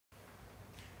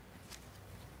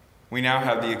We now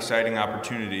have the exciting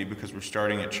opportunity, because we're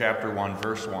starting at chapter 1,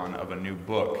 verse 1 of a new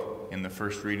book in the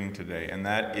first reading today, and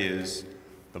that is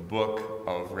the book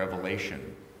of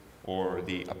Revelation, or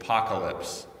the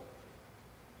Apocalypse.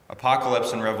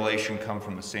 Apocalypse and Revelation come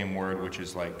from the same word, which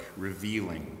is like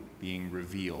revealing, being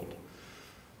revealed.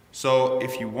 So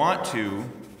if you want to,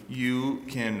 you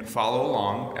can follow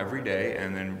along every day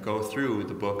and then go through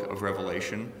the book of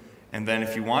Revelation. And then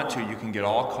if you want to, you can get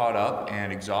all caught up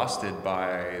and exhausted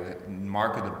by the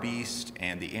mark of the beast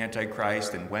and the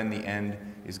Antichrist and when the end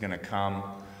is going to come.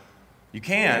 You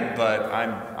can, but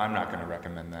I'm not going to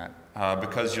recommend that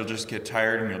because you'll just get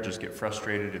tired and you'll just get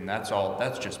frustrated, and that's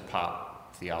just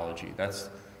pop theology. That's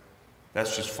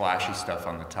just flashy stuff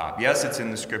on the top. Yes, it's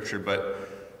in the scripture, but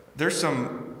there's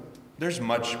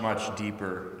much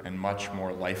deeper and much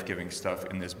more life-giving stuff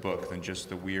in this book than just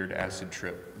the weird acid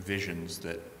trip visions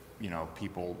that,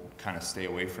 people kind of stay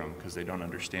away from because they don't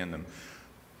understand them.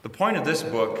 The point of this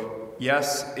book,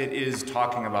 yes, it is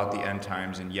talking about the end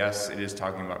times, and yes, it is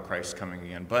talking about Christ coming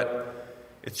again, but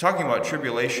it's talking about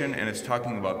tribulation and it's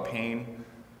talking about pain.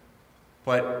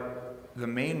 But the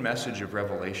main message of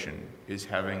Revelation is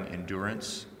having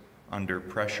endurance under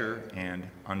pressure and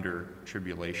under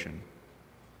tribulation.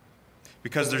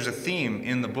 Because there's a theme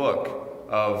in the book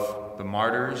of the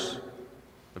martyrs,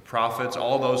 the prophets,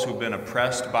 all those who've been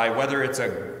oppressed by, whether it's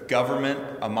a government,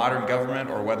 a modern government,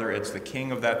 or whether it's the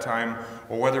king of that time,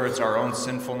 or whether it's our own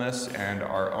sinfulness and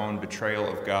our own betrayal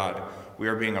of God. We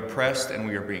are being oppressed and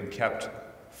we are being kept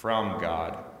from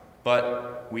God.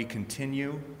 But we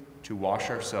continue to wash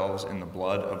ourselves in the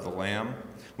blood of the Lamb.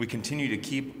 We continue to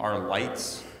keep our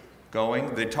lights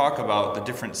going. They talk about the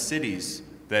different cities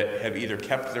that have either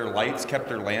kept their lights, kept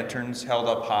their lanterns held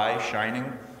up high,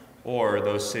 shining, or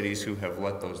those cities who have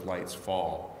let those lights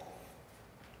fall.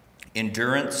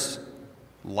 Endurance,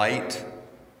 light,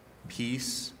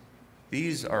 peace,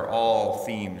 these are all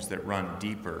themes that run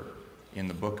deeper in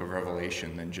the book of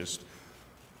Revelation than just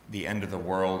the end of the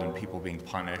world and people being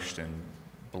punished and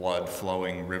blood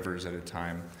flowing rivers at a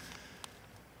time.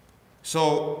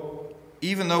 So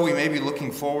even though we may be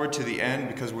looking forward to the end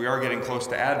because we are getting close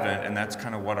to Advent, and that's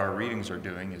kind of what our readings are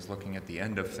doing, is looking at the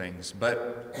end of things,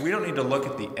 but we don't need to look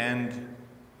at the end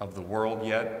of the world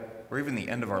yet, or even the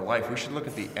end of our life. We should look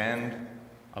at the end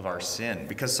of our sin,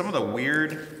 because some of the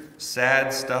weird,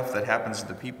 sad stuff that happens to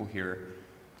the people here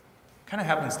kind of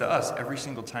happens to us every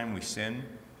single time we sin,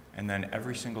 and then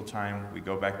every single time we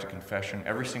go back to confession,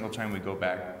 every single time we go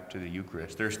back to the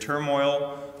Eucharist. There's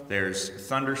turmoil, there's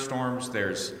thunderstorms,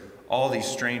 there's all these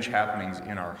strange happenings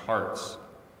in our hearts.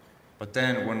 But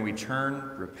then when we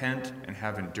turn, repent, and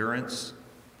have endurance,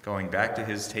 going back to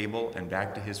his table and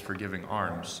back to his forgiving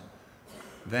arms,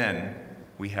 then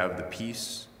we have the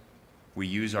peace, we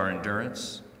use our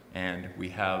endurance, and we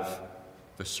have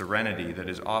the serenity that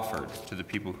is offered to the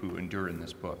people who endure in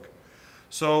this book.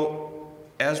 So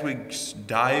as we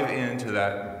dive into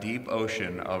that deep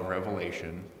ocean of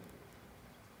Revelation,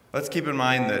 let's keep in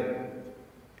mind that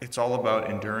it's all about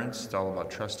endurance. It's all about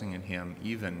trusting in him,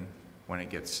 even when it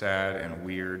gets sad and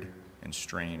weird and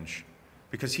strange,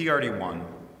 because he already won,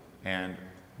 and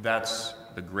that's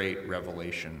the great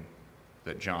revelation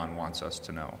that John wants us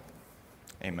to know.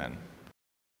 Amen.